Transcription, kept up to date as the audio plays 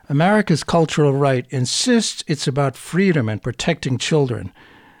America's cultural right insists it's about freedom and protecting children.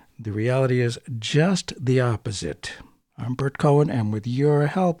 The reality is just the opposite. I'm Bert Cohen, and with your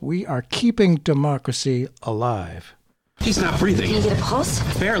help, we are keeping democracy alive. He's not breathing. Can you get a pulse?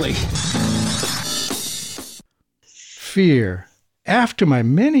 Barely. Fear. After my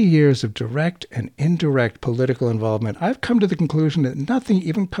many years of direct and indirect political involvement, I've come to the conclusion that nothing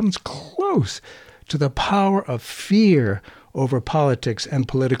even comes close to the power of fear over politics and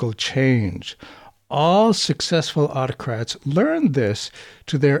political change. All successful autocrats learned this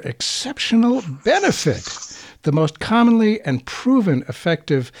to their exceptional benefit. The most commonly and proven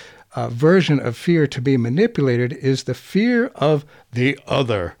effective version of fear to be manipulated is the fear of the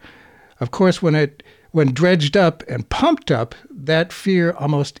other. Of course, when dredged up and pumped up, that fear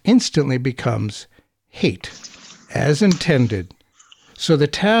almost instantly becomes hate, as intended. So the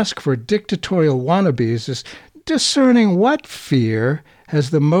task for dictatorial wannabes is discerning what fear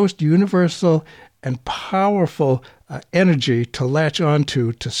has the most universal and powerful energy to latch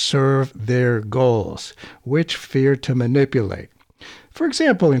onto to serve their goals, which fear to manipulate. For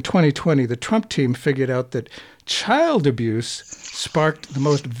example, in 2020, the Trump team figured out that child abuse sparked the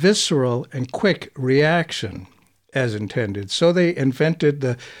most visceral and quick reaction, as intended. So they invented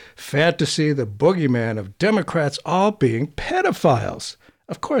the fantasy, the boogeyman of Democrats all being pedophiles.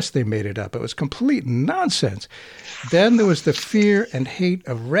 Of course they made it up. It was complete nonsense. Then there was the fear and hate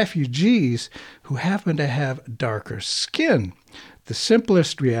of refugees who happen to have darker skin. The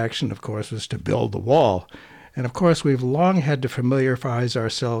simplest reaction, of course, was to build the wall. And of course, we've long had to familiarize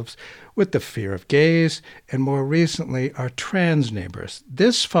ourselves with the fear of gays, and more recently, our trans neighbors.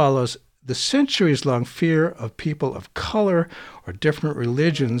 This follows the centuries-long fear of people of color or different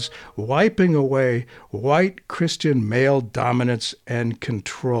religions wiping away white Christian male dominance and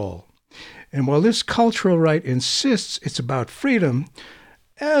control. And while this cultural right insists it's about freedom,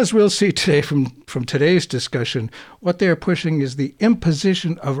 as we'll see today from today's discussion, what they're pushing is the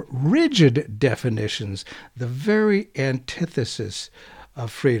imposition of rigid definitions, the very antithesis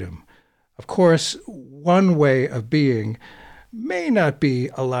of freedom. Of course, one way of being may not be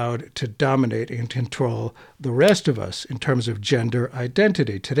allowed to dominate and control the rest of us in terms of gender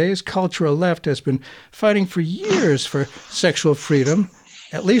identity. Today's cultural left has been fighting for years for sexual freedom,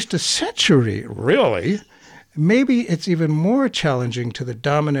 at least a century, really. Maybe it's even more challenging to the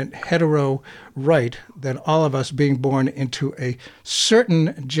dominant hetero right than all of us being born into a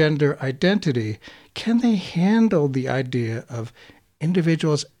certain gender identity. Can they handle the idea of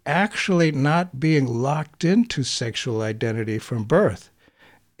individuals actually not being locked into sexual identity from birth?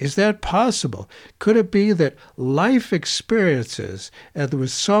 Is that possible? Could it be that life experiences, as with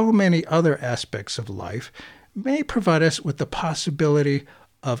so many other aspects of life, may provide us with the possibility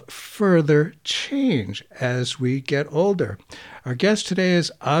of further change as we get older? Our guest today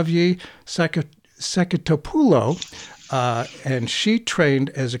is Avyi Saketopoulou, and she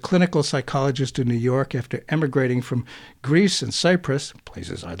trained as a clinical psychologist in New York after emigrating from Greece and Cyprus,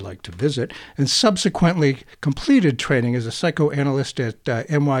 places I'd like to visit, and subsequently completed training as a psychoanalyst at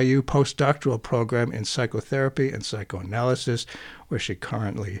NYU postdoctoral program in psychotherapy and psychoanalysis, where she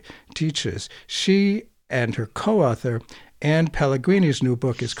currently teaches. She and her co-author, Anne Pellegrini's new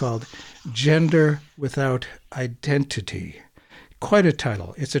book is called Gender Without Identity. Quite a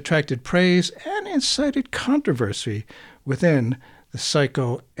title. It's attracted praise and incited controversy within the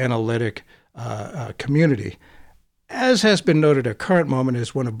psychoanalytic community. As has been noted, our current moment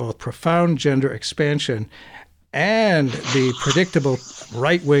is one of both profound gender expansion and the predictable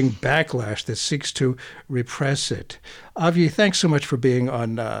right-wing backlash that seeks to repress it. Avyi, thanks so much for being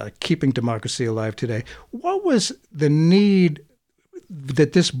on Keeping Democracy Alive today. What was the need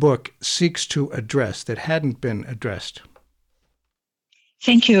that this book seeks to address that hadn't been addressed?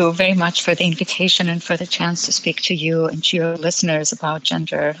 Thank you very much for the invitation and for the chance to speak to you and to your listeners about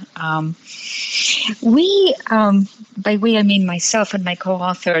gender. By we, I mean myself and my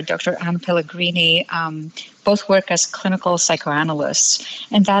co-author, Dr. Anne Pellegrini, both work as clinical psychoanalysts,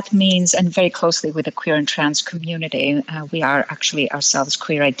 and that means, and very closely with the queer and trans community, we are actually ourselves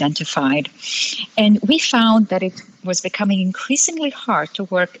queer identified. And we found that it was becoming increasingly hard to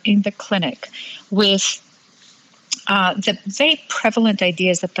work in the clinic with the very prevalent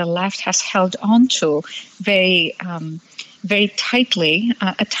ideas that the left has held on to very tightly,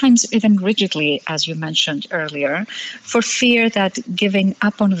 at times even rigidly, as you mentioned earlier, for fear that giving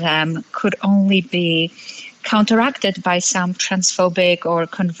up on them could only be counteracted by some transphobic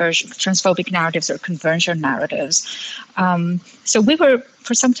narratives or conversion narratives. So we were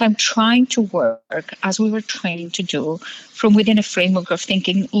for some time trying to work, as we were trained to do, from within a framework of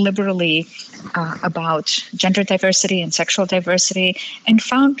thinking liberally about gender diversity and sexual diversity, and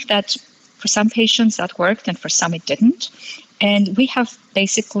found that for some patients that worked and for some it didn't. And we have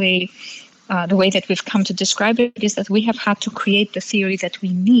basically, the way that we've come to describe it is that we have had to create the theory that we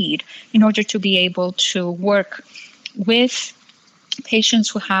need in order to be able to work with patients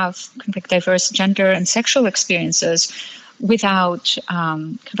who have diverse gender and sexual experiences without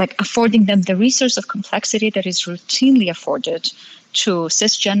affording them the resource of complexity that is routinely afforded to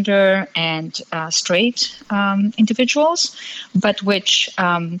cisgender and straight individuals, but which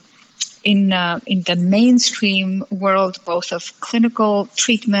in the mainstream world, both of clinical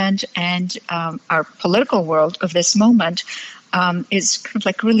treatment and our political world of this moment, is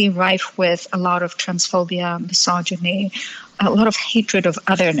really rife with a lot of transphobia, misogyny, a lot of hatred of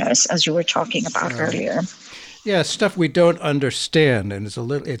otherness, as you were talking about earlier. Yeah, stuff we don't understand, and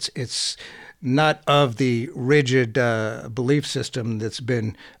it's not of the rigid belief system that's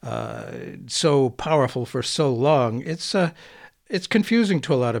been so powerful for so long. It's confusing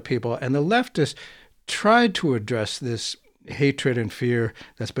to a lot of people, and the leftists tried to address this hatred and fear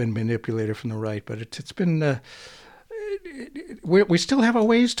that's been manipulated from the right, but it's been we still have a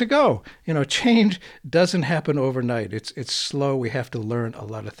ways to go. Change doesn't happen overnight. It's slow. We have to learn a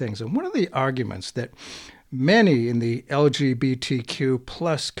lot of things, and one of the arguments that many in the LGBTQ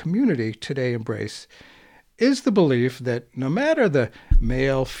plus community today embrace is the belief that no matter the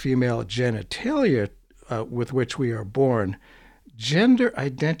male-female genitalia with which we are born, gender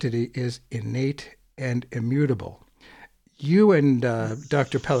identity is innate and immutable. You and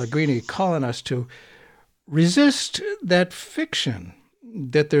Dr. Pellegrini call on us to resist that fiction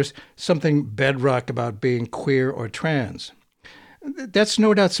that there's something bedrock about being queer or trans. That's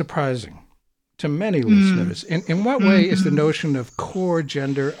no doubt surprising to many listeners. In what way is the notion of core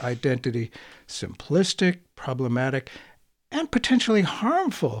gender identity simplistic, problematic, and potentially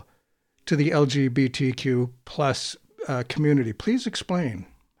harmful to the LGBTQ plus community? Please explain.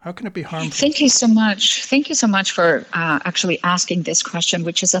 How can it be harmful? Thank you so much. Thank you so much for actually asking this question,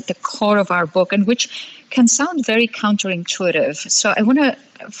 which is at the core of our book and which can sound very counterintuitive. So I want to,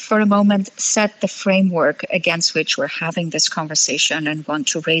 for a moment, set the framework against which we're having this conversation and want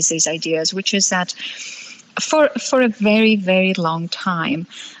to raise these ideas, which is that for a very, very long time,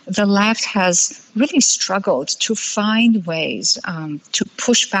 the left has really struggled to find ways to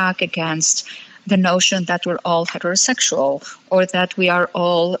push back against the notion that we're all heterosexual or that we are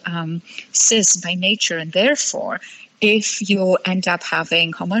all cis by nature, and therefore if you end up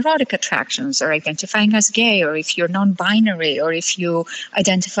having homoerotic attractions or identifying as gay, or if you're non-binary, or if you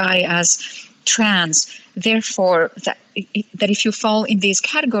identify as trans, therefore that if you fall in these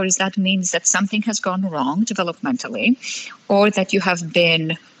categories, that means that something has gone wrong developmentally, or that you have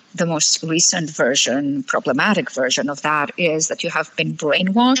been, the most recent version, problematic version of that is that you have been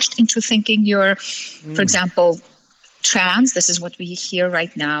brainwashed into thinking you're, for example, trans. This is what we hear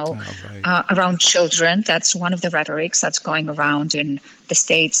right now around children. That's one of the rhetorics that's going around in the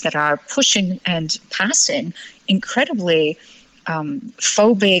states that are pushing and passing incredibly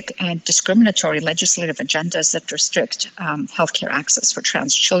phobic and discriminatory legislative agendas that restrict healthcare access for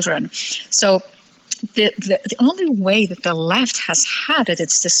trans children. So the only way that the left has had at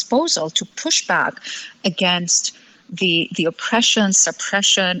its disposal to push back against the oppression,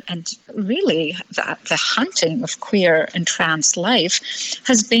 suppression, and really the hunting of queer and trans life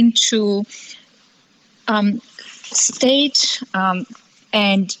has been to state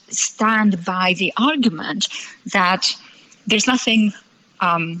and stand by the argument that there's nothing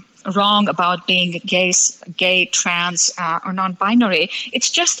wrong about being gay, trans, or non-binary. It's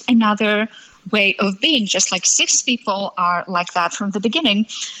just another way of being, just like cis people are like that from the beginning.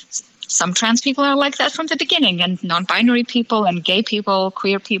 Some trans people are like that from the beginning, and non-binary people and gay people,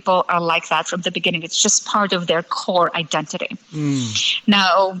 queer people are like that from the beginning. It's just part of their core identity.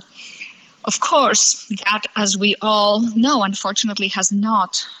 Now, of course, that, as we all know, unfortunately has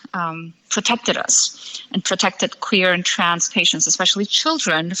not protected us and protected queer and trans patients, especially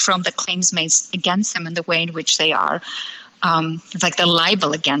children, from the claims made against them and the way in which they are like the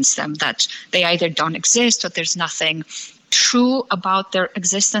libel against them, that they either don't exist or there's nothing true about their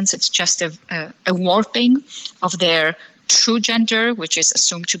existence. It's just a warping of their true gender, which is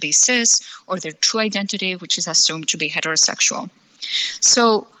assumed to be cis, or their true identity, which is assumed to be heterosexual.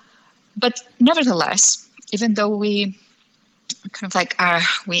 So, but nevertheless, even though we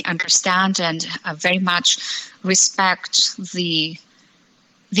we understand and very much respect the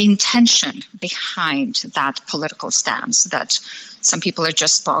the intention behind that political stance, that some people are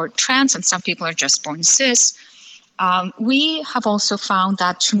just born trans and some people are just born cis. We have also found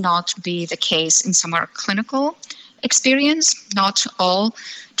that to not be the case in some of our clinical experience. Not all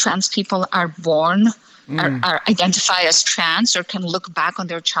trans people are born, are identify as trans, or can look back on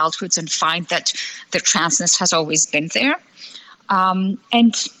their childhoods and find that their transness has always been there.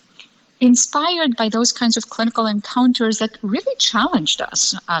 And inspired by those kinds of clinical encounters that really challenged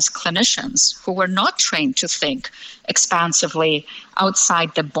us as clinicians who were not trained to think expansively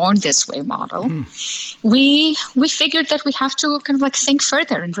outside the born this way model, we figured that we have to kind of like think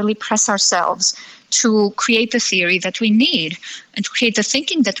further and really press ourselves to create the theory that we need and to create the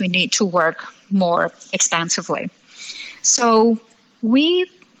thinking that we need to work more expansively. So we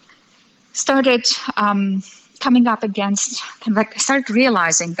started coming up against, started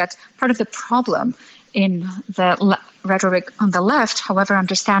realizing that part of the problem in the rhetoric on the left, however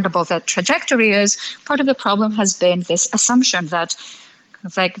understandable that trajectory is, part of the problem has been this assumption that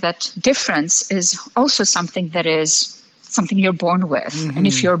that difference is also something that is something you're born with. And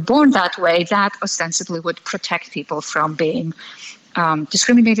if you're born that way, that ostensibly would protect people from being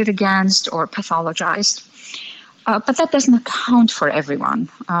discriminated against or pathologized. But that doesn't account for everyone.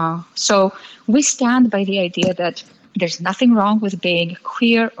 So we stand by the idea that there's nothing wrong with being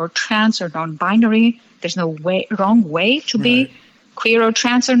queer or trans or non-binary. There's no wrong way to be queer or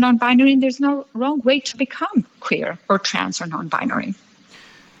trans or non-binary, and there's no wrong way to become queer or trans or non-binary.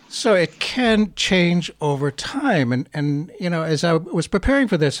 So it can change over time. And you know, as I was preparing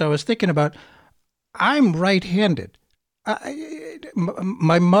for this, I was thinking about, I'm right-handed.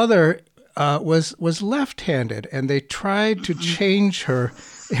 My mother was left-handed, and they tried to change her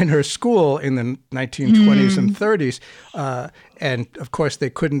in her school in the 1920s and 30s, and of course they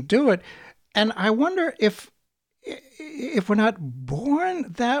couldn't do it. And I wonder if we're not born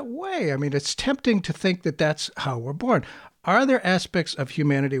that way. I mean, it's tempting to think that that's how we're born. Are there aspects of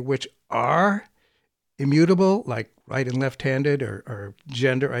humanity which are immutable, like right and left-handed or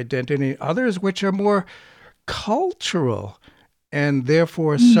gender identity, others which are more cultural and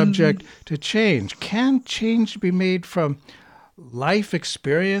therefore subject to change? Can change be made from life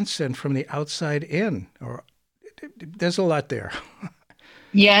experience and from the outside in? Or there's a lot there.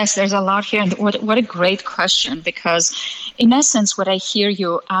 Yes, there's a lot here. And what a great question, because in essence, what I hear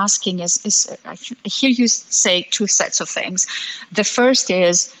you asking is I hear you say two sets of things. The first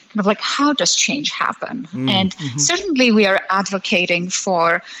is kind of like, how does change happen? And certainly we are advocating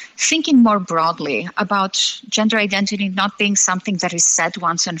for thinking more broadly about gender identity not being something that is said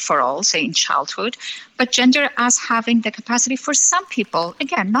once and for all, say in childhood, but gender as having the capacity for some people,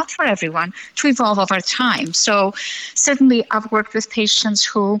 again, not for everyone, to evolve over time. So certainly I've worked with patients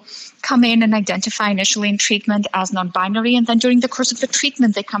who come in and identify initially in treatment as non-binary, and then during the course of the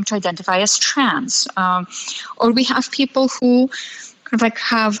treatment, they come to identify as trans. Or we have people who kind of like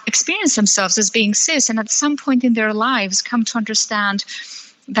have experienced themselves as being cis, and at some point in their lives come to understand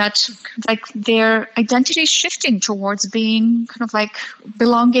that like their identity is shifting towards being kind of like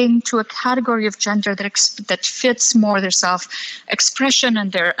belonging to a category of gender that fits more their self-expression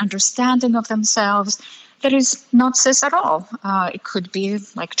and their understanding of themselves that is not cis at all. It could be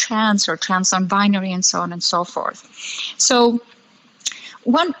like trans or trans non-binary and so on and so forth. So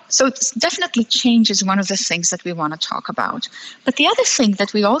it's definitely change is one of the things that we want to talk about. But the other thing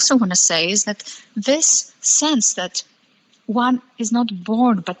that we also want to say is that this sense that one is not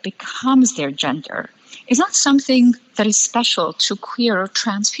born but becomes their gender is not something that is special to queer or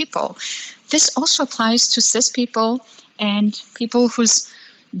trans people. This also applies to cis people and people whose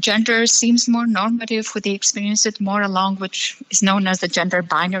gender seems more normative, who they experience it more along, which is known as the gender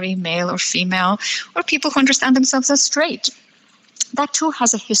binary, male or female, or people who understand themselves as straight. That too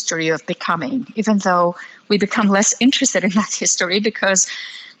has a history of becoming, even though we become less interested in that history because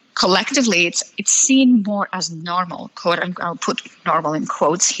collectively it's seen more as normal, quote unquote. I'll put normal in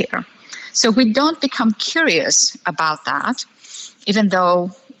quotes here. So we don't become curious about that, even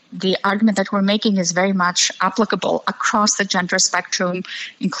though the argument that we're making is very much applicable across the gender spectrum,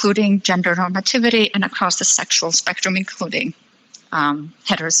 including gender normativity, and across the sexual spectrum, including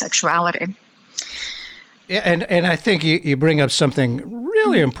heterosexuality. Yeah, and I think you bring up something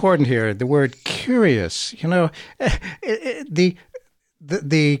really important here, the word curious. You know,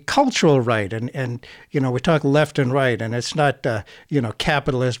 the cultural right, and you know, we talk left and right, and it's not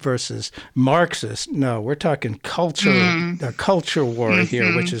capitalist versus Marxist. No, we're talking a culture war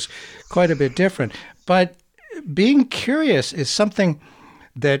here, which is quite a bit different. But being curious is something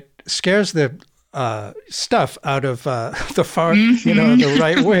that scares the stuff out of the far, the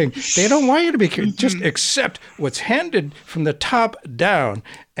right wing. They don't want you to be curious. Just accept what's handed from the top down,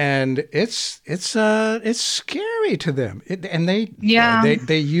 and it's scary to them.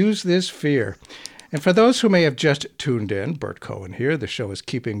 They use this fear. And for those who may have just tuned in, Bert Cohen here. The show is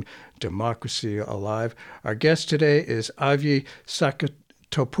Keeping Democracy Alive. Our guest today is Avi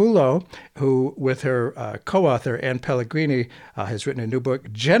Sakatopoulou, who, with her co-author Anne Pellegrini, has written a new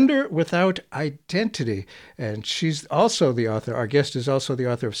book, Gender Without Identity. And she's also the author, our guest is also the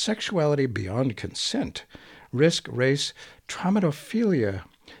author of Sexuality Beyond Consent, Risk, Race, Traumatophilia.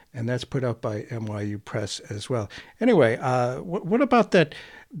 And that's put out by NYU Press as well. Anyway, what about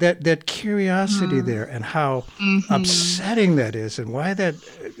that curiosity there, and how upsetting that is, and why that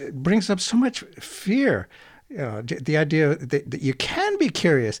brings up so much fear? The idea that you can be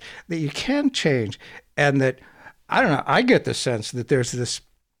curious, that you can change, and that, I don't know, I get the sense that there's this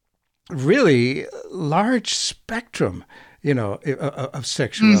really large spectrum, of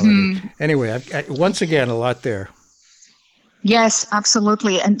sexuality. Anyway, once again, a lot there. Yes,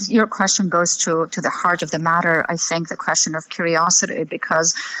 absolutely. And your question goes to the heart of the matter, I think, the question of curiosity,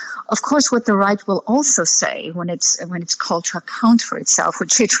 because, of course, what the right will also say when it's called to account for itself,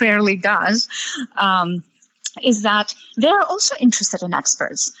 which it rarely does, is that they're also interested in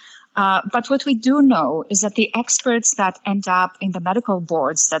experts. But what we do know is that the experts that end up in the medical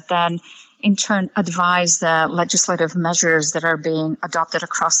boards that then in turn advise the legislative measures that are being adopted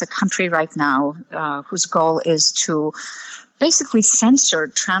across the country right now, whose goal is to basically censor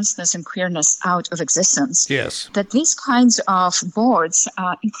transness and queerness out of existence. Yes. That these kinds of boards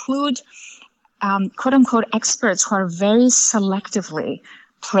include quote unquote experts who are very selectively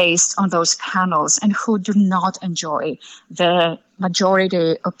placed on those panels and who do not enjoy the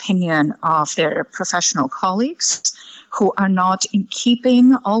majority opinion of their professional colleagues, who are not in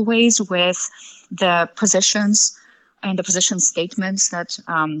keeping always with the positions and the position statements that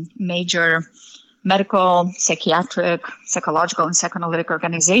major medical, psychiatric, psychological, and psychoanalytic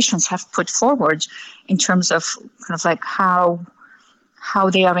organizations have put forward in terms of kind of like how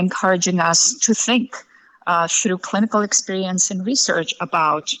they are encouraging us to think through clinical experience and research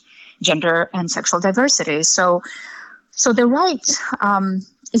about gender and sexual diversity. So the right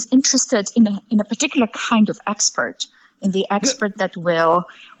is interested in a particular kind of expert, in the expert that will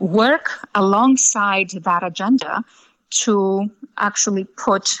work alongside that agenda to actually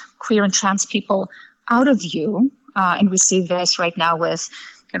put queer and trans people out of view. And we see this right now with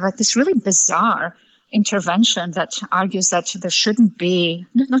kind of like this really bizarre intervention that argues that there shouldn't be,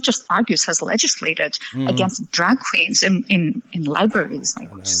 not just argues, has legislated against drag queens in libraries,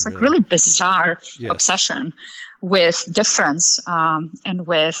 which is like really bizarre obsession with difference and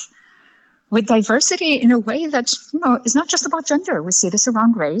with diversity in a way that, is not just about gender. We see this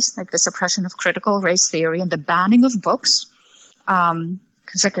around race, like the suppression of critical race theory and the banning of books.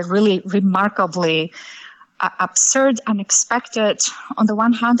 It's like a really remarkably absurd, unexpected, on the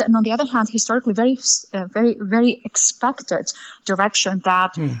one hand, and on the other hand, historically very, very expected direction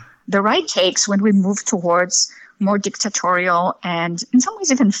that the right takes when we move towards more dictatorial and in some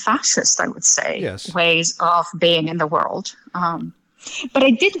ways even fascist, I would say, ways of being in the world. But I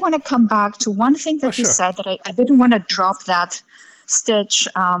did want to come back to one thing that you said that I didn't want to drop that stitch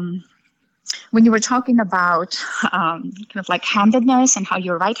when you were talking about kind of like handedness and how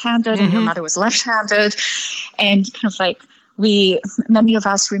you're right-handed and your mother was left-handed. And kind of like many of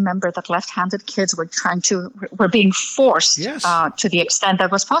us remember that left-handed kids were being forced to the extent that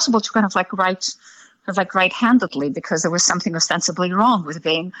was possible to kind of like write right-handedly because there was something ostensibly wrong with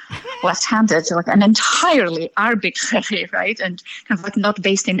being left-handed, like an entirely arbitrary, right, and kind of like not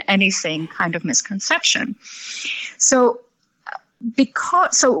based in anything kind of misconception. So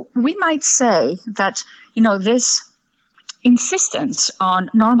we might say that, this insistence on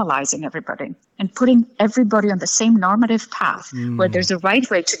normalizing everybody and putting everybody on the same normative path where there's a right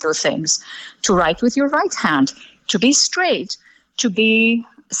way to do things, to write with your right hand, to be straight, to be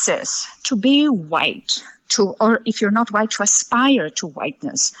cis, to be white, or if you're not white, to aspire to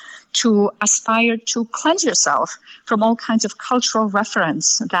whiteness, to aspire to cleanse yourself from all kinds of cultural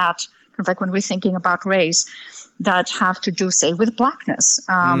reference that, like when we're thinking about race, that have to do, say, with blackness.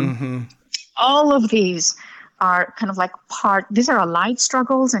 All of these are kind of like these are allied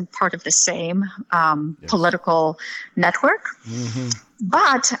struggles and part of the same political network.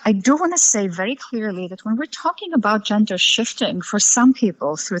 But I do want to say very clearly that when we're talking about gender shifting for some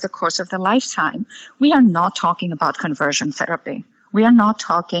people through the course of their lifetime, we are not talking about conversion therapy. We are not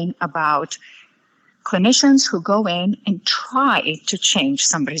talking about clinicians who go in and try to change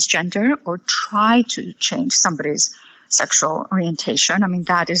somebody's gender or try to change somebody's sexual orientation. I mean,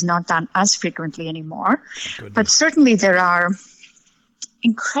 that is not done as frequently anymore. But certainly there are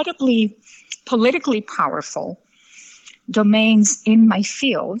incredibly politically powerful domains in my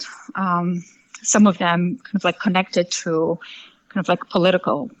field, some of them kind of like connected to kind of like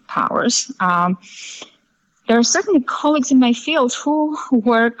political powers. There are certainly colleagues in my field who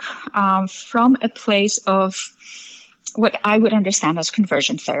work from a place of what I would understand as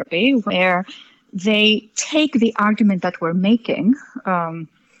conversion therapy, where they take the argument that we're making,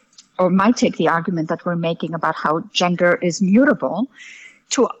 or might take the argument that we're making about how gender is mutable,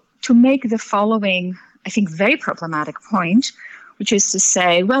 to make the following, I think, very problematic point, which is to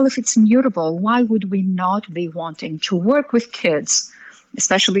say, well, if it's mutable, why would we not be wanting to work with kids,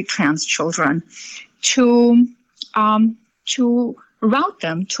 especially trans children, to route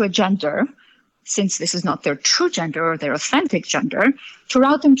them to a gender, since this is not their true gender or their authentic gender, to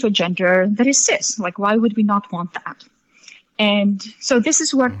route them to a gender that is cis? Like, why would we not want that? And so this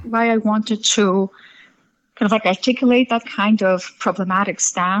is why I wanted to kind of like articulate that kind of problematic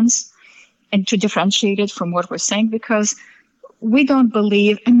stance and to differentiate it from what we're saying, because we don't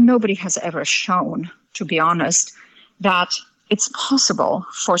believe, and nobody has ever shown, to be honest, that it's possible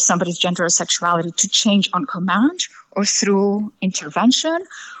for somebody's gender or sexuality to change on command or through intervention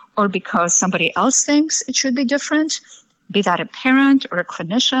or because somebody else thinks it should be different, be that a parent or a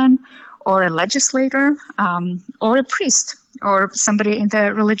clinician or a legislator or a priest or somebody in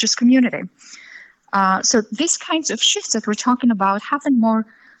the religious community. So these kinds of shifts that we're talking about happen more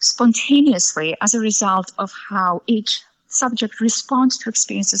spontaneously as a result of how each subject responds to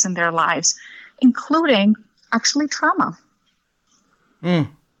experiences in their lives, including actually trauma.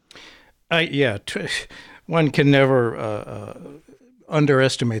 One can never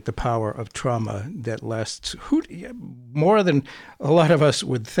underestimate the power of trauma that lasts more than a lot of us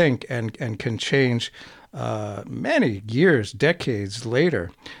would think and can change many years, decades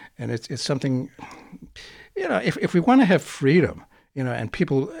later. And it's something, if we want to have freedom, and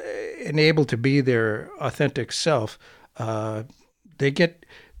people enabled to be their authentic self, they get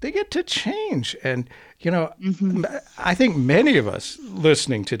to change. And, I think many of us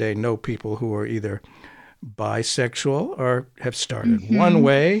listening today know people who are either bisexual or have started one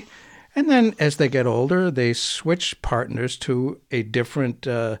way, and then as they get older, they switch partners to a different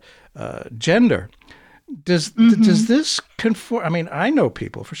gender. Does this conform? I mean, I know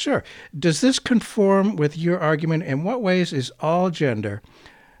people for sure. Does this conform with your argument? In what ways is all gender,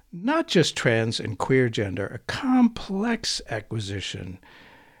 not just trans and queer gender, a complex acquisition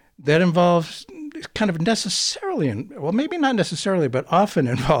that involves kind of necessarily, well, maybe not necessarily, but often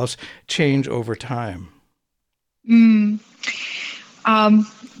involves change over time? That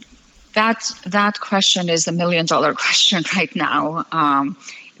question is the $1 million question right now.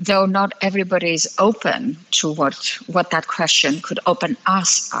 Though not everybody is open to what that question could open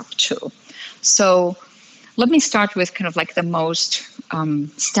us up to. So let me start with kind of like the most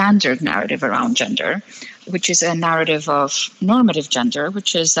standard narrative around gender, which is a narrative of normative gender,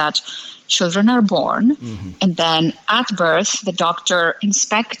 which is that children are born, and then at birth, the doctor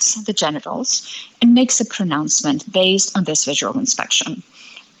inspects the genitals and makes a pronouncement based on this visual inspection.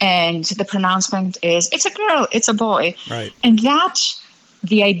 And the pronouncement is, it's a girl, it's a boy. Right. And that,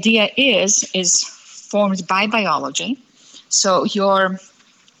 the idea is formed by biology. So your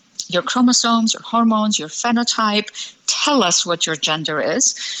chromosomes, your hormones, your phenotype tell us what your gender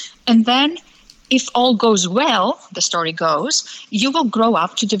is. And then if all goes well, the story goes, you will grow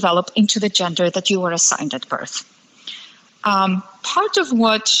up to develop into the gender that you were assigned at birth. Part of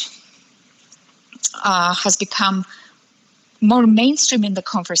what has become more mainstream in the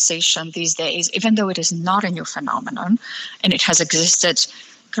conversation these days, even though it is not a new phenomenon, and it has existed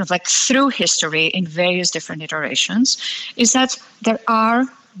kind of like through history in various different iterations, is that there are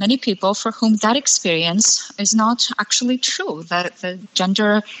many people for whom that experience is not actually true, that the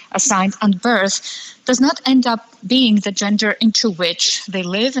gender assigned at birth does not end up being the gender into which they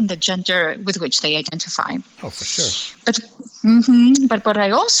live and the gender with which they identify. Oh, for sure. But what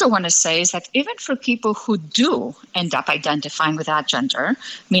I also want to say is that even for people who do end up identifying with that gender,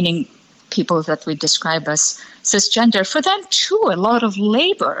 meaning people that we describe as cisgender, for them too, a lot of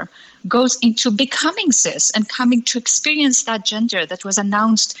labor goes into becoming cis and coming to experience that gender that was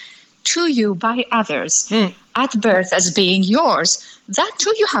announced to you by others at birth as being yours. That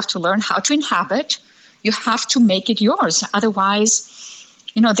too, you have to learn how to inhabit. You have to make it yours. Otherwise,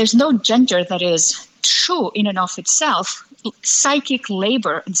 there's no gender that is true in and of itself. Psychic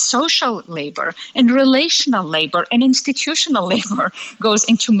labor and social labor and relational labor and institutional labor goes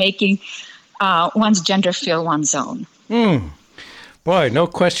into making one's gender feel one's own. Boy, no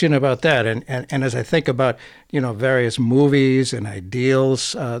question about that. And as I think about, various movies and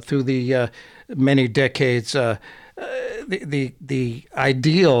ideals through the many decades, the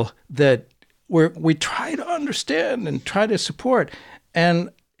ideal that we try to understand and try to support. And,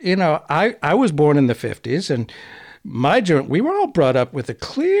 I was born in the 50s, and we were all brought up with a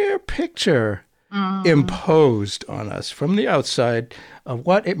clear picture imposed on us from the outside of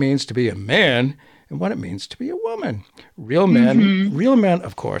what it means to be a man and what it means to be a woman. Real men,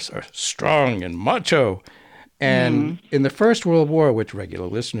 of course, are strong and macho. And in the First World War, which regular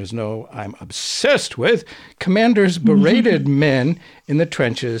listeners know I'm obsessed with, commanders berated men in the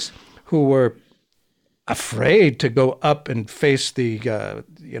trenches who were afraid to go up and face the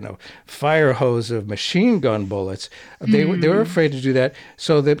fire hose of machine gun bullets. They were afraid to do that.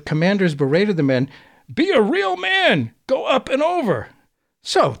 So the commanders berated the men, be a real man, go up and over.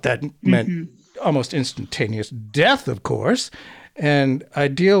 So that meant almost instantaneous death, of course. And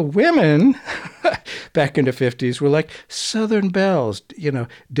ideal women back in the 50s were like Southern belles,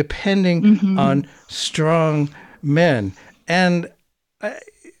 depending on strong men. And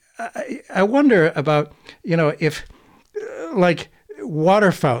I wonder about, if like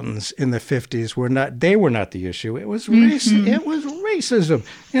water fountains in the 50s were not the issue. It was it was racism.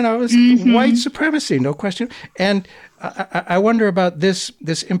 It was white supremacy, no question. And I wonder about this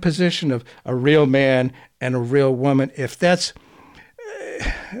imposition of a real man and a real woman, if they're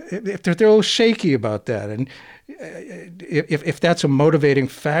a little shaky about that, and if that's a motivating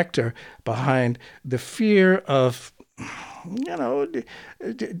factor behind the fear of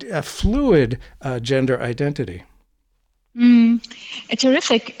a fluid gender identity. A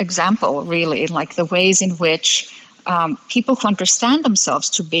terrific example, really, like the ways in which people who understand themselves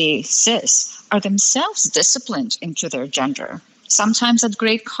to be cis are themselves disciplined into their gender, sometimes at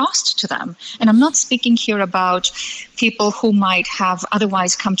great cost to them. And I'm not speaking here about people who might have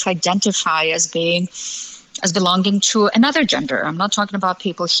otherwise come to identify as belonging to another gender. I'm not talking about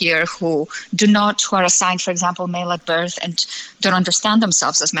people here who are assigned, for example, male at birth and don't understand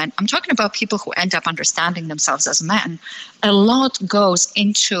themselves as men. I'm talking about people who end up understanding themselves as men. A lot goes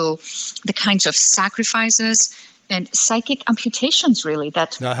into the kinds of sacrifices and psychic amputations, really,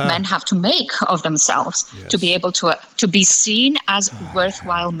 that men have to make of themselves to be able to be seen as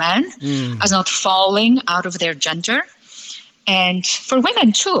worthwhile men, as not falling out of their gender. And for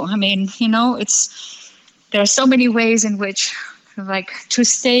women too, I mean, there are so many ways in which, like, to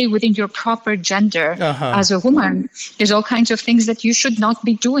stay within your proper gender as a woman, there's all kinds of things that you should not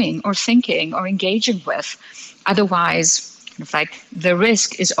be doing or thinking or engaging with. Otherwise, like, the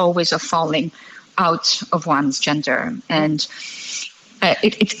risk is always of falling out of one's gender. And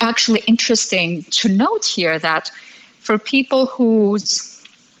it's actually interesting to note here that for people whose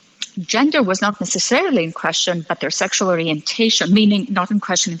gender was not necessarily in question, but their sexual orientation, meaning not in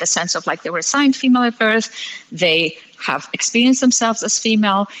question in the sense of like they were assigned female at birth, they have experienced themselves as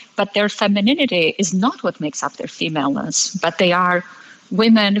female, but their femininity is not what makes up their femaleness, but they are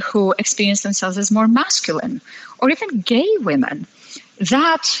women who experience themselves as more masculine, or even gay women.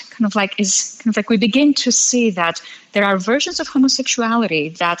 That we begin to see that there are versions of homosexuality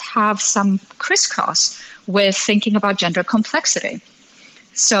that have some crisscross with thinking about gender complexity.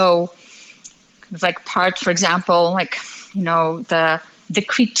 So, for example, the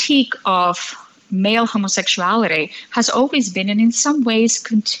critique of male homosexuality has always been, and in some ways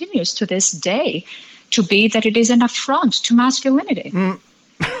continues to this day, to be that it is an affront to masculinity.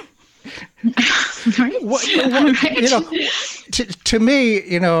 To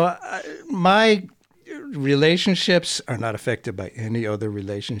me, my relationships are not affected by any other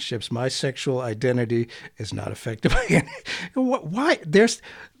relationships. My sexual identity is not affected by any. Why? There's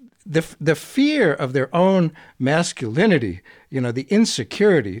the fear of their own masculinity. The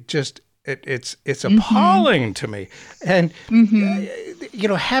insecurity. Just it's appalling to me. And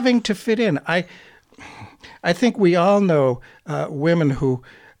having to fit in. I think we all know women who.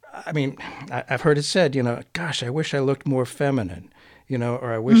 I mean, I've heard it said, gosh, I wish I looked more feminine,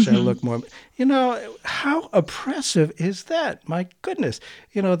 or I wish I looked more, how oppressive is that? My goodness,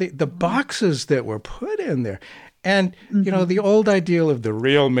 the boxes that were put in there. And, the old ideal of the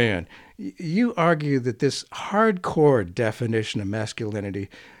real man, you argue that this hardcore definition of masculinity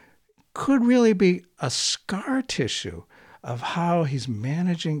could really be a scar tissue of how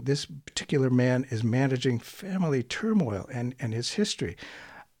this particular man is managing family turmoil and his history.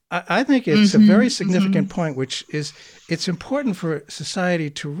 I think it's a very significant point, which is it's important for society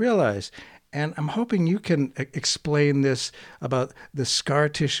to realize. And I'm hoping you can explain this about the scar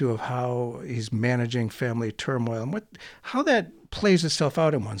tissue of how he's managing family turmoil and how that plays itself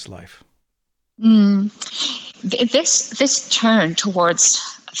out in one's life. this turn towards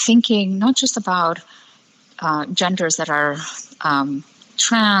thinking not just about genders that are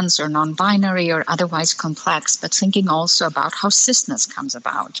trans or non-binary or otherwise complex, but thinking also about how cisness comes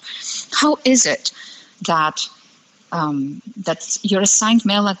about. How is it that that you're assigned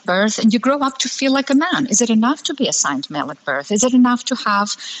male at birth and you grow up to feel like a man? Is it enough to be assigned male at birth? Is it enough to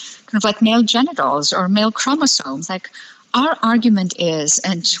have kind of like male genitals or male chromosomes? Like, our argument is,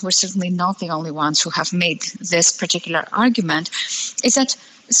 and we're certainly not the only ones who have made this particular argument, is that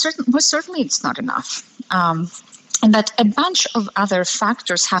certainly it's not enough. And that a bunch of other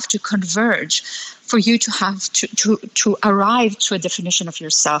factors have to converge for you to have to arrive to a definition of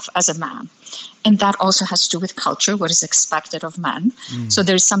yourself as a man. And that also has to do with culture, what is expected of men. So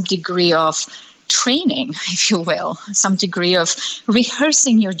there's some degree of training, if you will, some degree of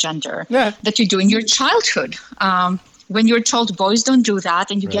rehearsing your gender that you do in your childhood. When you're told boys don't do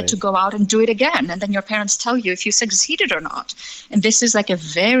that, and you get to go out and do it again, and then your parents tell you if you succeeded or not. And this is like a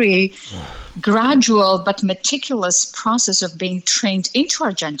very gradual but meticulous process of being trained into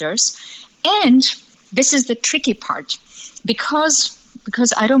our genders. And this is the tricky part, because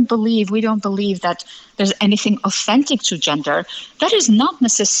we don't believe that there's anything authentic to gender. That is not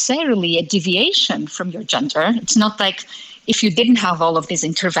necessarily a deviation from your gender. It's not like if you didn't have all of these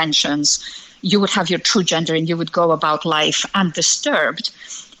interventions, you would have your true gender and you would go about life undisturbed.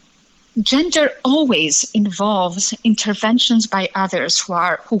 Gender always involves interventions by others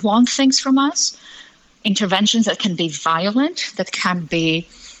who want things from us, interventions that can be violent, that can be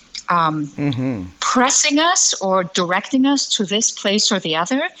pressing us or directing us to this place or the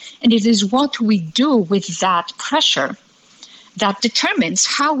other. And it is what we do with that pressure that determines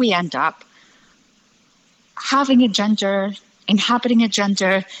how we end up having a gender, inhabiting a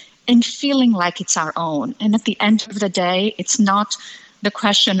gender, and feeling like it's our own. And at the end of the day, it's not the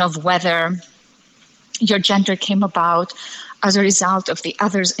question of whether your gender came about as a result of the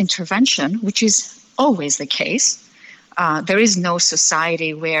other's intervention, which is always the case. There is no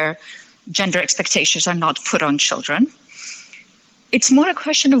society where gender expectations are not put on children. It's more a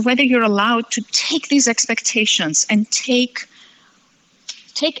question of whether you're allowed to take these expectations and take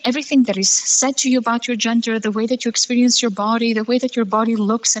everything that is said to you about your gender, the way that you experience your body, the way that your body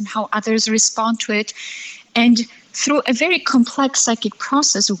looks and how others respond to it, and through a very complex psychic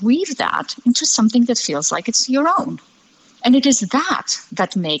process, weave that into something that feels like it's your own. And it is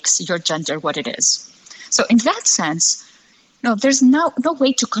that makes your gender what it is. So in that sense, there's no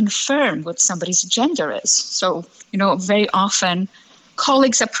way to confirm what somebody's gender is. So, very often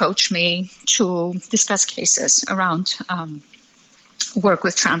colleagues approach me to discuss cases around work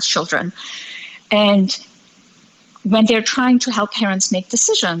with trans children. And when they're trying to help parents make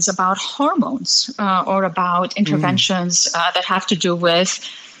decisions about hormones or about interventions that have to do with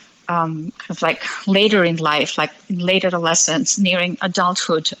kind of like later in life, like in late adolescence, nearing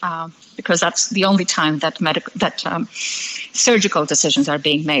adulthood, because that's the only time that surgical decisions are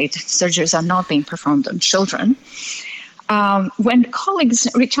being made. Surgeries are not being performed on children. When colleagues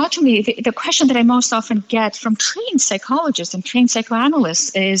reach out to me, the question that I most often get from trained psychologists and trained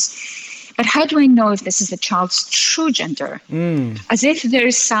psychoanalysts is, but how do I know if this is the child's true gender? As if there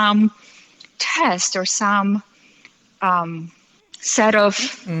is some test or some set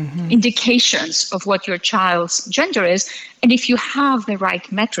of indications of what your child's gender is. And if you have the right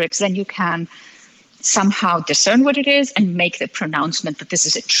metrics, then you can somehow discern what it is and make the pronouncement that this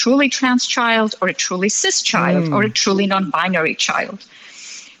is a truly trans child or a truly cis child or a truly non-binary child.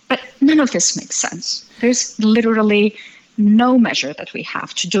 But none of this makes sense. There's literally no measure that we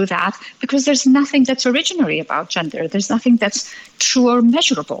have to do that, because there's nothing that's originary about gender. There's nothing that's true or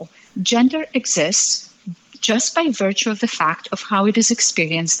measurable. Gender exists just by virtue of the fact of how it is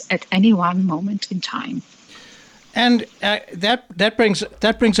experienced at any one moment in time. And that brings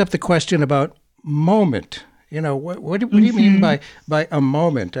up the question about moment. What do you mean by a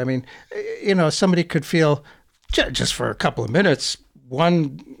moment? I mean, somebody could feel just for a couple of minutes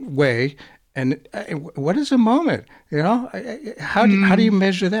one way, and what is a moment? How do you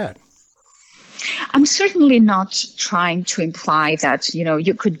measure that? I'm certainly not trying to imply that,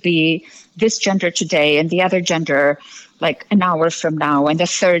 you could be this gender today and the other gender like an hour from now and the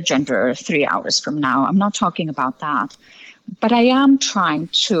third gender 3 hours from now. I'm not talking about that. But I am trying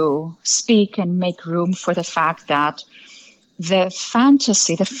to speak and make room for the fact that the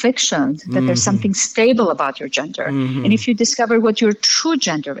fantasy, the fiction, that there's something stable about your gender. And if you discover what your true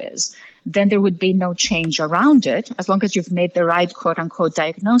gender is, then there would be no change around it, as long as you've made the right quote-unquote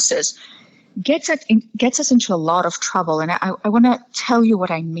diagnosis. Gets us into a lot of trouble. And I want to tell you what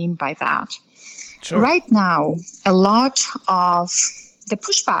I mean by that. Sure. Right now, a lot of the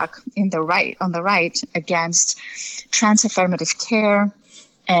pushback on the right against trans affirmative care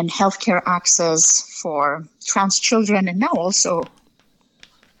and healthcare access for trans children, and now also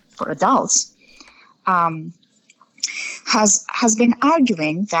for adults, has been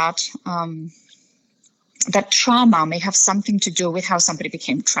arguing that that trauma may have something to do with how somebody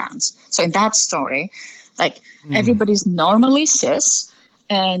became trans. So in that story, everybody's normally cis,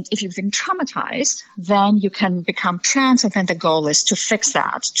 and if you've been traumatized, then you can become trans, and then the goal is to fix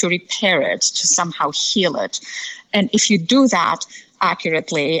that, to repair it, to somehow heal it. And if you do that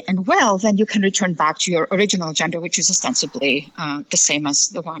accurately and well, then you can return back to your original gender, which is ostensibly the same as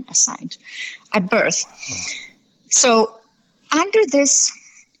the one assigned at birth. So under this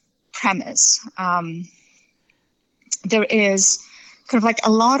premise, there is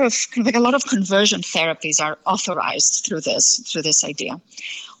a lot of conversion therapies are authorized through this idea.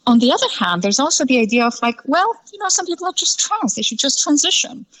 On the other hand, there's also the idea of some people are just trans, they should just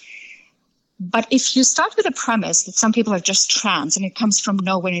transition. But if you start with a premise that some people are just trans and it comes from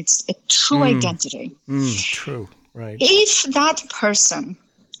nowhere, it's a true identity. True, right. If that person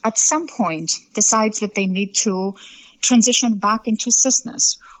at some point decides that they need to transition back into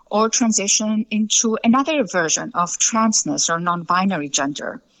cisness or transition into another version of transness or non-binary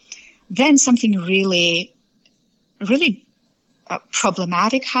gender, then something really, really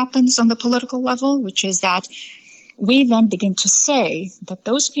problematic happens on the political level, which is that we then begin to say that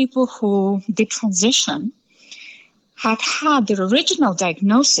those people who did transition had their original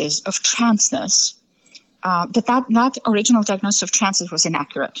diagnosis of transness, that original diagnosis of transness was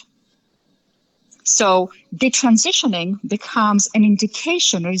inaccurate. So detransitioning becomes an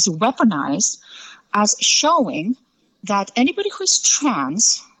indication, or is weaponized as showing that anybody who is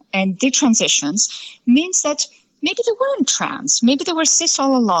trans and detransitions means that maybe they weren't trans, maybe they were cis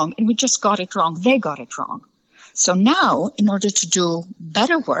all along and we just got it wrong, they got it wrong. So now, in order to do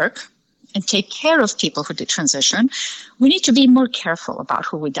better work and take care of people who detransition, we need to be more careful about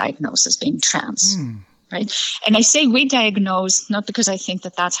who we diagnose as being trans. Right? And I say we diagnose not because I think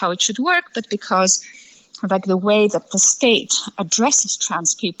that that's how it should work, but because the way that the state addresses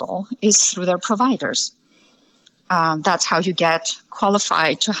trans people is through their providers. That's how you get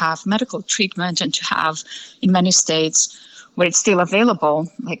qualified to have medical treatment and to have, in many states where it's still available,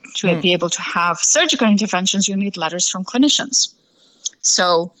 to be able to have surgical interventions, you need letters from clinicians.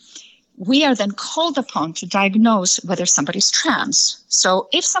 So we are then called upon to diagnose whether somebody's trans. So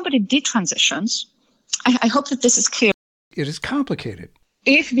if somebody detransitions, I hope that this is clear. It is complicated.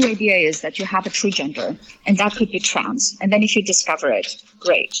 If the idea is that you have a true gender, and that could be trans, and then if you discover it,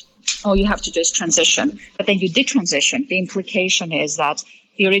 great. All you have to do is transition. But then you detransition. The implication is that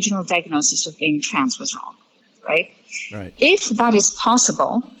the original diagnosis of being trans was wrong, right? Right. If that is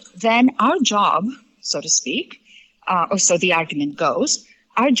possible, then our job, so to speak, or so the argument goes,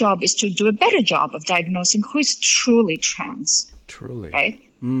 our job is to do a better job of diagnosing who is truly trans. Truly. Right?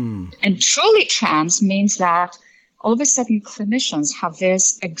 And truly trans means that all of a sudden clinicians have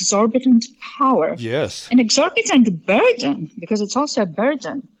this exorbitant power, yes, an exorbitant burden, because it's also a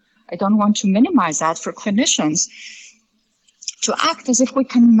burden. I don't want to minimize that for clinicians to act as if we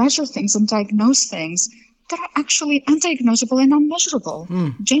can measure things and diagnose things that are actually undiagnosable and unmeasurable.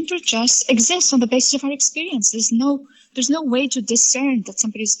 Gender just exists on the basis of our experience. There's no way to discern that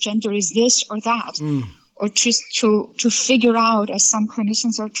somebody's gender is this or that. Or just to figure out, as some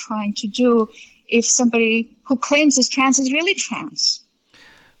clinicians are trying to do, if somebody who claims is trans is really trans.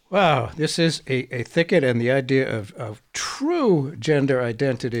 Wow, this is a thicket, and the idea of true gender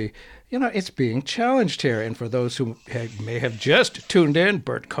identity, it's being challenged here. And for those who may have just tuned in,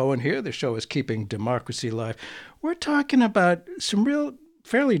 Bert Cohen here, the show is Keeping Democracy Alive. We're talking about some real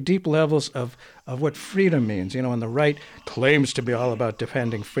fairly deep levels of what freedom means. And the right claims to be all about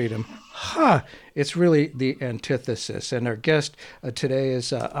defending freedom. It's really the antithesis. And our guest today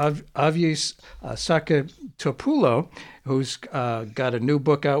is Avyis Sakatopoulou, who's got a new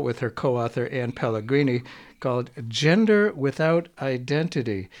book out with her co-author Anne Pellegrini called Gender Without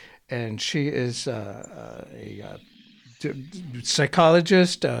Identity. And she is a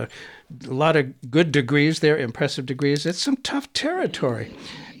psychologist, a lot of good degrees there, impressive degrees. It's some tough territory.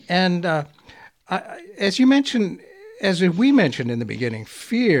 And as we mentioned in the beginning,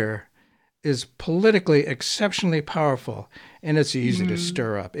 fear is politically exceptionally powerful, and it's easy to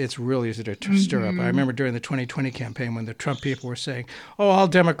stir up. It's really easy to stir up. I remember during the 2020 campaign when the Trump people were saying, all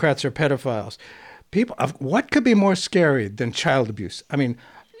Democrats are pedophiles. What could be more scary than child abuse? I mean,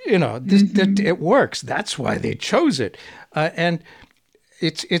 it works. That's why they chose it. And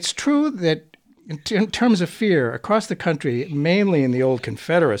it's true that in terms of fear, across the country, mainly in the old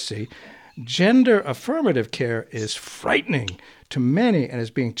Confederacy, gender affirmative care is frightening to many and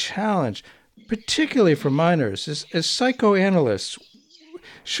is being challenged, particularly for minors. As psychoanalysts,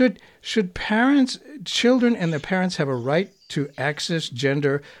 should parents, children and their parents have a right to access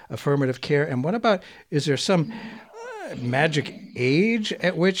gender affirmative care? And what about, is there some magic age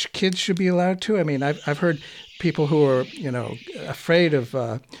at which kids should be allowed to? I mean, I've heard people who are, afraid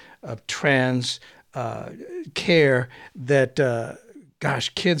of trans care that,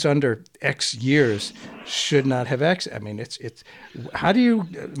 kids under X years should not have access. I mean, it's how do you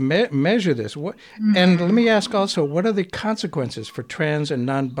measure this? What? And let me ask also, what are the consequences for trans and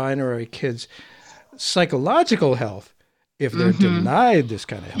non-binary kids' psychological health if they're denied this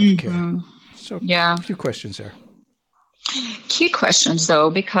kind of health care? So a few questions there. Key questions,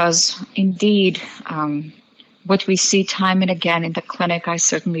 though, because indeed, what we see time and again in the clinic, I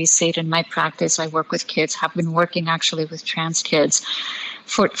certainly see it in my practice. I work with kids, have been working actually with trans kids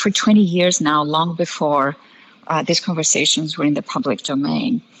for 20 years now, long before these conversations were in the public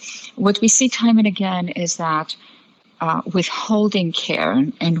domain. What we see time and again is that withholding care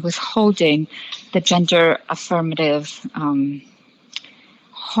and withholding the gender affirmative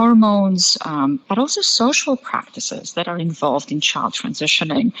hormones, but also social practices that are involved in child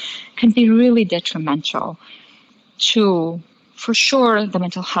transitioning can be really detrimental to, for sure, the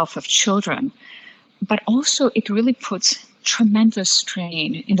mental health of children, but also it really puts tremendous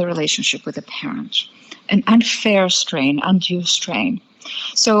strain in the relationship with the parent, an unfair strain, undue strain.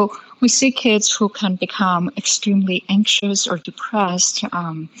 So we see kids who can become extremely anxious or depressed.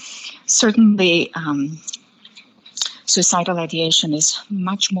 Certainly, suicidal ideation is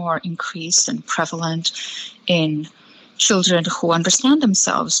much more increased and prevalent in children who understand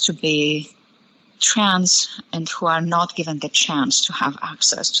themselves to be trans and who are not given the chance to have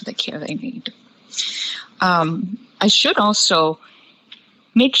access to the care they need. I should also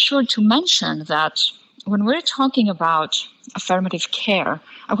make sure to mention that when we're talking about affirmative care,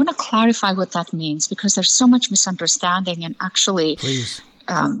 I want to clarify what that means, because there's so much misunderstanding and actually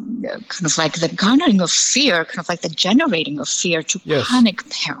kind of like the garnering of fear, kind of like the generating of fear to panic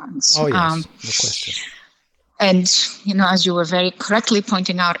parents. Oh, yes, no question. And, as you were very correctly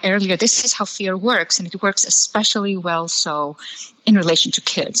pointing out earlier, this is how fear works, and it works especially well so in relation to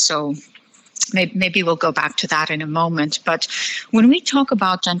kids. So maybe we'll go back to that in a moment. But when we talk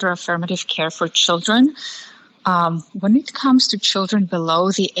about gender affirmative care for children, when it comes to children below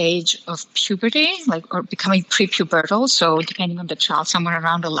the age of puberty, or becoming prepubertal, so depending on the child, somewhere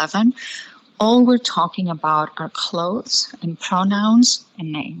around 11, all we're talking about are clothes and pronouns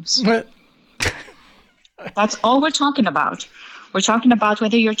and names. What? That's all we're talking about. We're talking about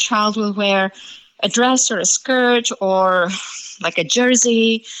whether your child will wear a dress or a skirt or like a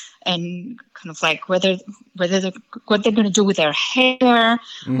jersey, and kind of like what they're going to do with their hair,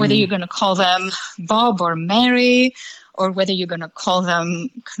 whether you're going to call them Bob or Mary, or whether you're going to call them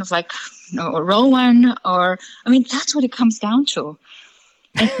kind of like Rowan, that's what it comes down to.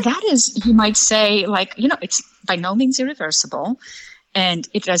 And that is, you might say, it's by no means irreversible. And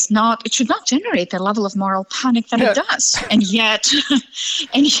it should not generate the level of moral panic that it does. And yet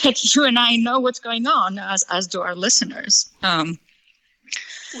you and I know what's going on, as do our listeners.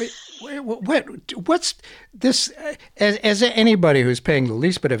 What's this? As anybody who's paying the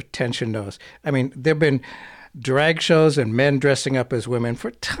least bit of attention knows, I mean, there've been drag shows and men dressing up as women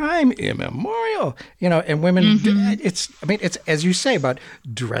for time immemorial, and women, it's as you say about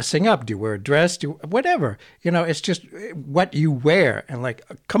dressing up. Do you wear a dress? Whatever, it's just what you wear. And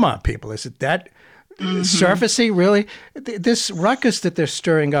come on, people, is it that surfacey, really? This ruckus that they're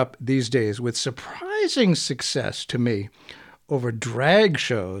stirring up these days with surprising success to me over drag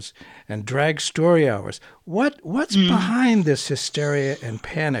shows and drag story hours. What's behind this hysteria and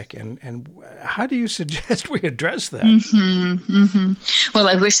panic, and how do you suggest we address that? Well,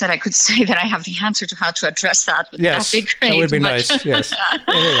 I wish that I could say that I have the answer to how to address that. Yes, that'd be great. That would be nice. Yes.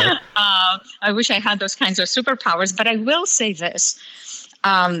 Anyway. I wish I had those kinds of superpowers, but I will say this: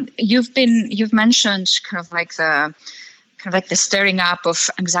 you've mentioned kind of like the stirring up of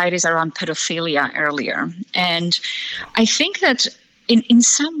anxieties around pedophilia earlier. And I think that in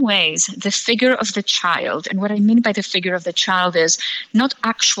some ways, the figure of the child, and what I mean by the figure of the child is not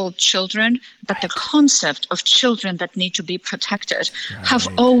actual children, but the concept of children that need to be protected, have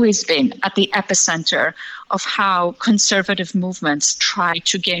always been at the epicenter of how conservative movements try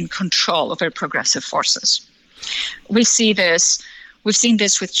to gain control over progressive forces. We've seen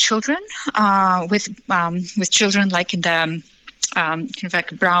this with children, with children like in the kind of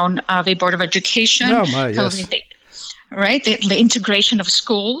like Brown v. Board of Education. Oh my, yes. The integration of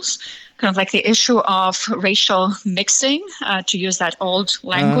schools, kind of like the issue of racial mixing, to use that old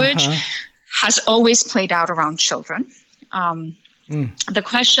language, has always played out around children. The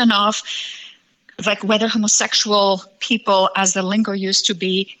question of like whether homosexual people, as the lingo used to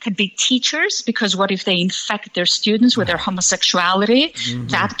be, could be teachers, because what if they infect their students with their homosexuality?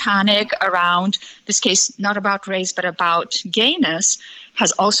 That panic around this case, not about race, but about gayness,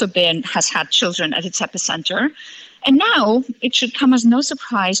 has had children at its epicenter. And now it should come as no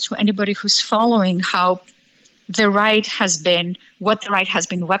surprise to anybody who's following what the right has been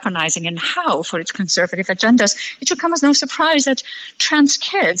weaponizing and how for its conservative agendas. It should come as no surprise that trans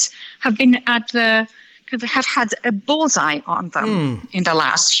kids have had a bullseye on them in the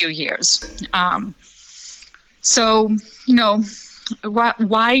last few years.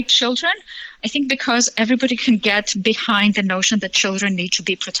 Why children? I think because everybody can get behind the notion that children need to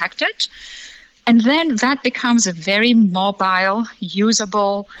be protected. And then that becomes a very mobile,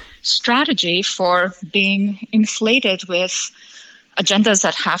 usable strategy for being inflated with agendas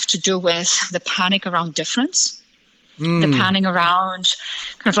that have to do with the panic around difference, the panic around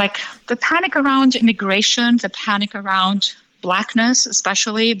the panic around immigration, the panic around Blackness,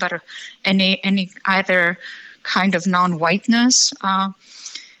 especially, but any either kind of non-whiteness.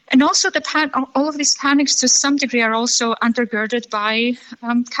 And also all of these panics to some degree are also undergirded by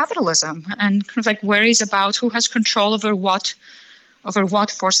capitalism and worries about who has control over what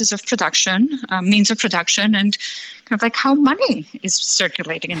forces of production, means of production, and how money is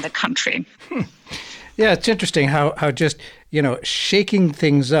circulating in the country. Yeah, it's interesting how just, shaking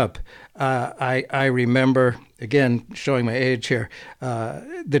things up. I remember, again, showing my age here,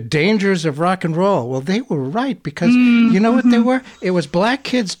 the dangers of rock and roll. Well, they were right, because you know what they were? It was black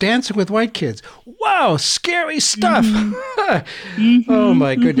kids dancing with white kids. Wow, scary stuff. Oh,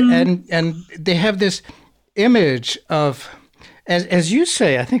 my goodness. And they have this image of, as you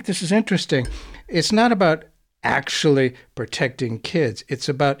say, I think this is interesting, it's not about actually protecting kids. It's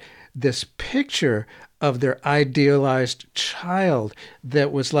about this picture of their idealized child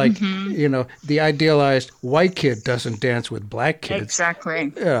that was like, the idealized white kid doesn't dance with black kids.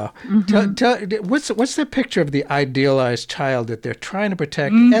 Exactly. Yeah. What's the picture of the idealized child that they're trying to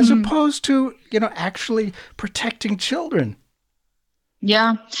protect, as opposed to, actually protecting children?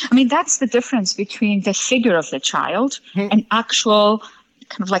 Yeah. I mean, that's the difference between the figure of the child and actual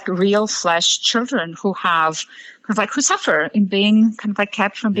real flesh children who have who suffer in being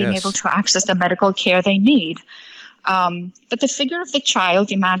kept from being able to access the medical care they need. But the figure of the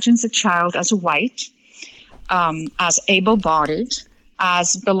child imagines the child as white, as able-bodied,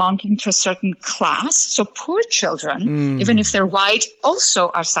 as belonging to a certain class. So poor children, even if they're white, also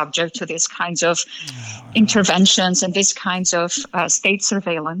are subject to these kinds of interventions and these kinds of state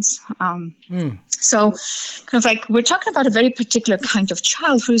surveillance. So we're talking about a very particular kind of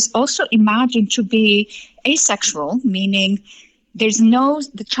child who is also imagined to be asexual, meaning the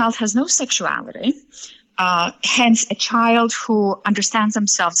child has no sexuality. Hence, a child who understands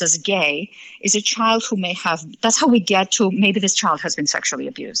themselves as gay is a child who may have, that's how we get to maybe this child has been sexually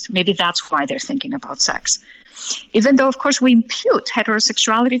abused. Maybe that's why they're thinking about sex. Even though, of course, we impute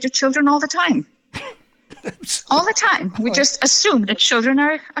heterosexuality to children all the time. All the time. We just assume that children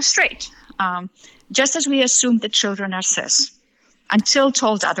are straight, just as we assume that children are cis, until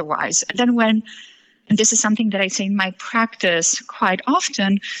told otherwise. And then and this is something that I say in my practice quite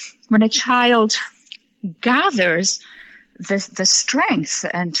often, when a child gathers the strength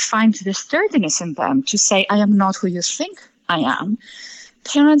and finds the sturdiness in them to say, I am not who you think I am,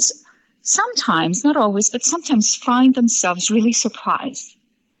 parents sometimes, not always, but sometimes find themselves really surprised.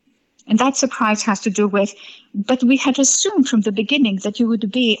 And that surprise has to do with, but we had assumed from the beginning that you would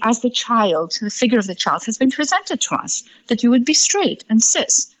be, as the child, the figure of the child has been presented to us, that you would be straight and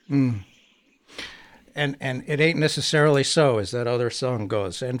cis. And it ain't necessarily so, as that other song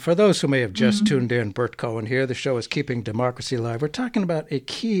goes. And for those who may have just tuned in, Bert Cohen here. The show is Keeping Democracy Alive. We're talking about a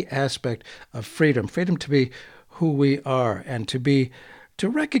key aspect of freedom to be who we are and to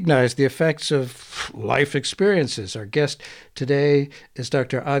recognize the effects of life experiences. Our guest today is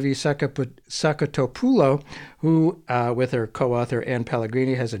Dr. Avi Sakatopoulou, who, with her co-author Ann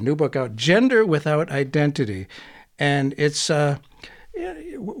Pellegrini, has a new book out, Gender Without Identity. And it's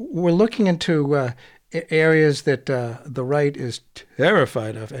we're looking into areas that the right is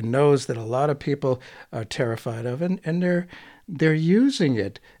terrified of and knows that a lot of people are terrified of, and they're using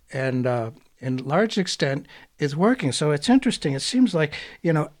it, and in large extent is working. So it's interesting. It seems like,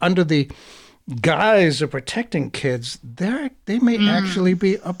 under the guise of protecting kids, they may actually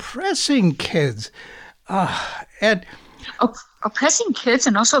be oppressing kids. And oppressing kids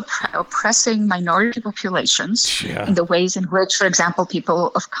and also oppressing minority populations in the ways in which, for example,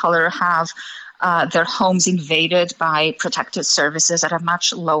 people of color have their homes invaded by protective services at a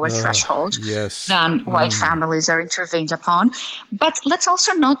much lower threshold than white families are intervened upon. But let's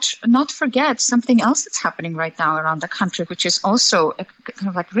also not forget something else that's happening right now around the country, which is also kind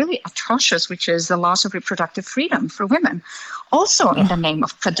of like really atrocious, which is the loss of reproductive freedom for women, also in the name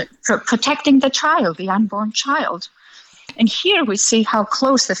of protecting the child, the unborn child. And here we see how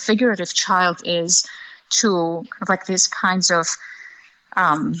close the figurative child is to kind of like these kinds of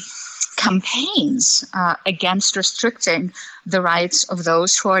campaigns against restricting the rights of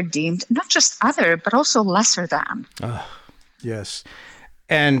those who are deemed not just other, but also lesser than. Yes.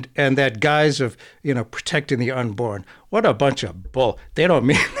 And that guise of, protecting the unborn. What a bunch of bull. They don't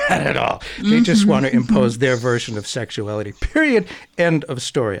mean that at all. They just want to impose their version of sexuality. Period. End of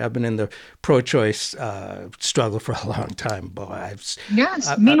story. I've been in the pro-choice struggle for a long time. Boy,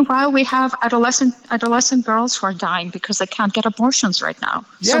 yes. Meanwhile, we have adolescent girls who are dying because they can't get abortions right now.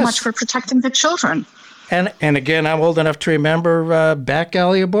 Yes. So much for protecting the children. And again, I'm old enough to remember back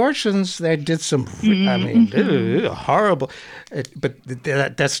alley abortions. They did some, horrible, but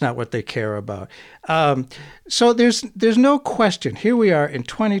that's not what they care about. So there's no question. Here we are in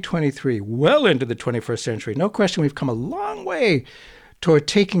 2023, well into the 21st century. No question we've come a long way toward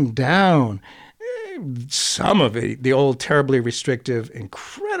taking down some of it, the old terribly restrictive,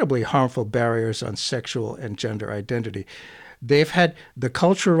 incredibly harmful barriers on sexual and gender identity. The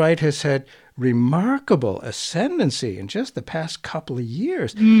culture right has had remarkable ascendancy in just the past couple of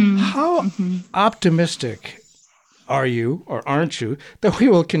years. How optimistic are you, or aren't you, that we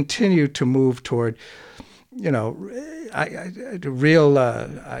will continue to move toward, real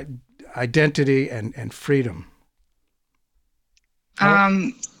identity and freedom?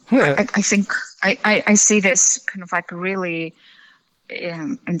 I think I see this kind of like really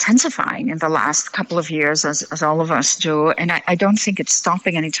intensifying in the last couple of years, as all of us do. And I don't think it's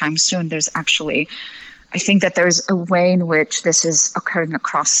stopping anytime soon. I think that there's a way in which this is occurring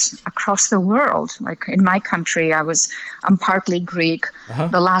across the world. Like in my country, I'm partly Greek.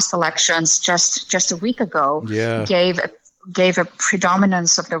 The last elections just a week ago gave a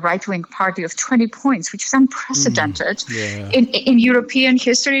predominance of the right-wing party of 20 points, which is unprecedented. In European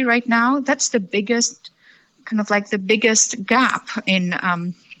history right now. That's the biggest gap in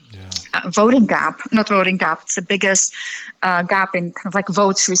voting gap, not voting gap. It's the biggest gap in kind of like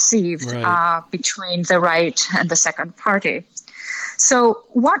votes received between the right and the second party. So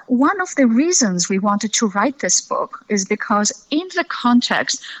one of the reasons we wanted to write this book is because in the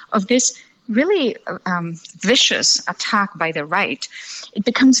context of this really vicious attack by the right, it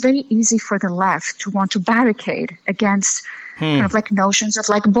becomes very easy for the left to want to barricade against kind of like notions of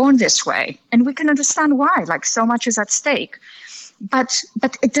like born this way. And we can understand why, like so much is at stake. But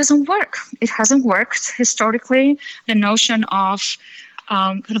it doesn't work. It hasn't worked historically. The notion of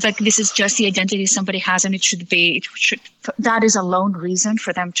kind of like this is just the identity somebody has and it should that is a lone reason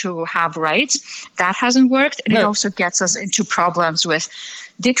for them to have rights. That hasn't worked. And it also gets us into problems with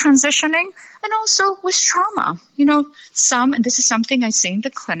detransitioning and also with trauma. And this is something I see in the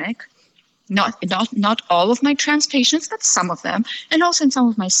clinic, not all of my trans patients, but some of them, and also in some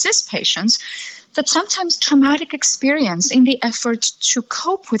of my cis patients, that sometimes traumatic experience, in the effort to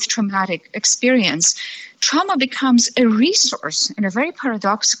cope with traumatic experience, trauma becomes a resource in a very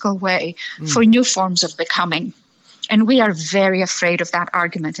paradoxical way for new forms of becoming. And we are very afraid of that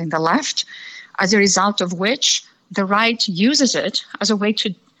argument in the left, as a result of which the right uses it as a way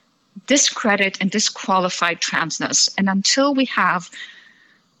to discredit and disqualify transness. And until we have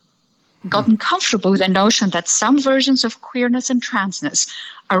gotten comfortable with the notion that some versions of queerness and transness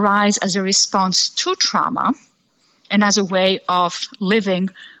arise as a response to trauma and as a way of living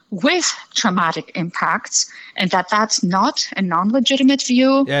with traumatic impacts, and that's not a non-legitimate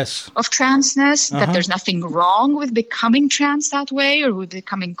view of transness, that there's nothing wrong with becoming trans that way or with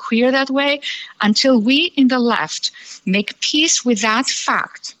becoming queer that way, until we in the left make peace with that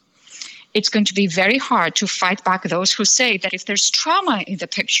fact, it's going to be very hard to fight back those who say that if there's trauma in the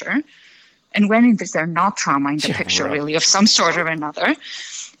picture, and when there's not trauma in the picture, really, of some sort or another,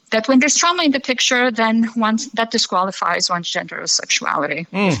 that when there's trauma in the picture, then that disqualifies one's gender or sexuality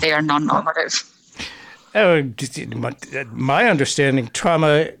if they are non-normative. My understanding,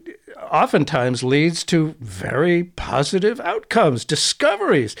 trauma oftentimes leads to very positive outcomes,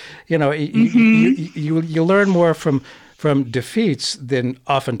 discoveries. You learn more from defeats than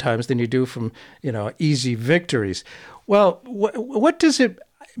you do from easy victories. Well, what does it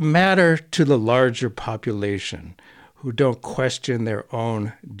matter to the larger population who don't question their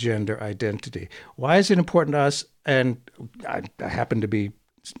own gender identity? Why is it important to us? And I happen to be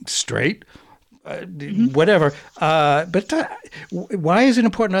straight, whatever. But why is it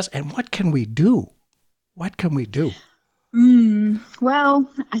important to us, and what can we do? What can we do? Well,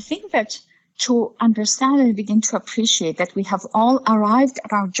 I think that to understand and begin to appreciate that we have all arrived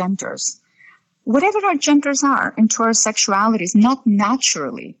at our genders, whatever our genders are, into our sexualities, not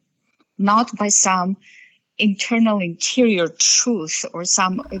naturally, not by some interior truth or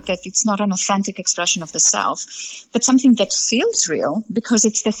that it's not an authentic expression of the self, but something that feels real because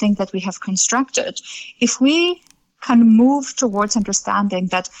it's the thing that we have constructed. If we can move towards understanding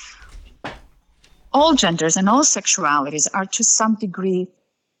that all genders and all sexualities are to some degree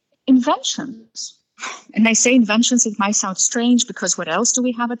inventions. And I say inventions, it might sound strange because what else do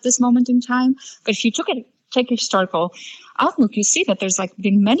we have at this moment in time? But if you take a historical outlook, you see that there's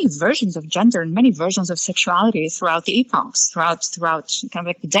been many versions of gender and many versions of sexuality throughout the epochs, throughout kind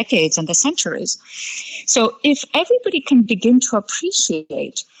of the decades and the centuries. So if everybody can begin to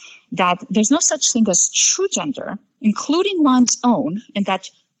appreciate that there's no such thing as true gender, including one's own, and that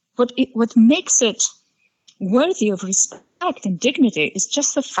what makes it worthy of respect and dignity is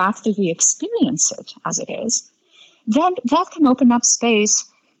just the fact that we experience it as it is, then that can open up space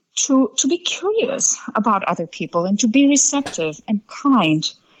to be curious about other people and to be receptive and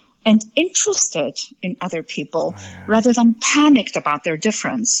kind and interested in other people rather than panicked about their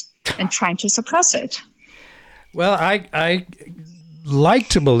difference and trying to suppress it. Well, I like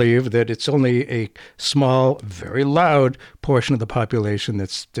to believe that it's only a small, very loud portion of the population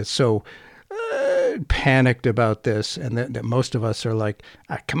that's so panicked about this, and that most of us are like,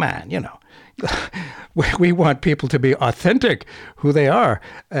 come on, we want people to be authentic, who they are,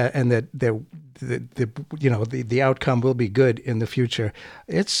 and that the outcome will be good in the future.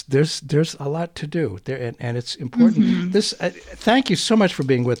 There's a lot to do there, and it's important. Mm-hmm. Thank you so much for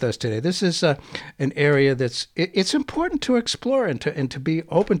being with us today. This is an area it's important to explore and to be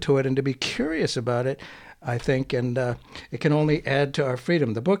open to it and to be curious about it, I think, and it can only add to our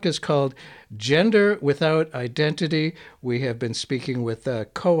freedom. The book is called Gender Without Identity. We have been speaking with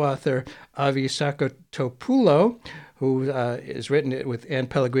co-author Avi Sakatopoulou, who has written it with Anne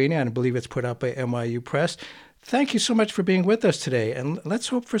Pellegrini, and I believe it's put out by NYU Press. Thank you so much for being with us today, and let's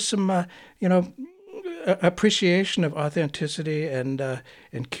hope for some, appreciation of authenticity and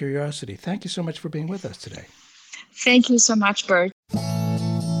curiosity. Thank you so much for being with us today. Thank you so much, Bert.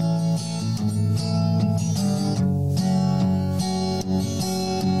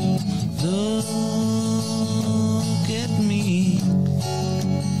 Look at me.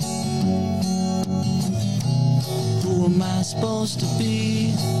 Who am I supposed to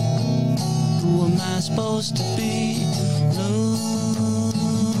be? Who am I supposed to be? Look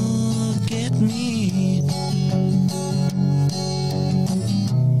at me.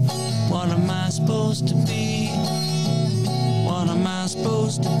 What am I supposed to be? What am I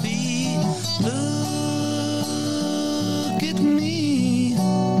supposed to be? Look at me.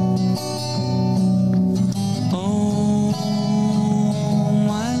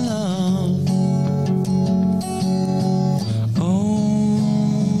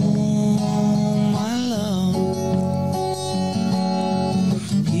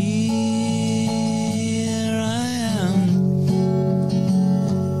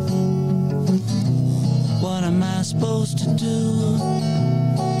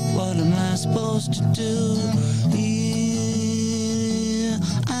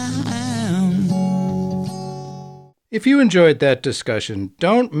 If you enjoyed that discussion,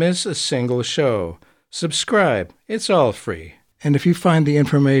 don't miss a single show. Subscribe. It's all free. And if you find the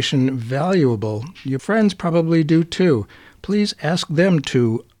information valuable, your friends probably do too. Please ask them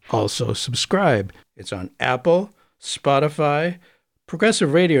to also subscribe. It's on Apple, Spotify,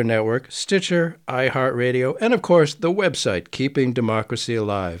 Progressive Radio Network, Stitcher, iHeartRadio, and of course the website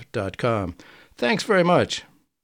keepingdemocracyalive.com. Thanks very much.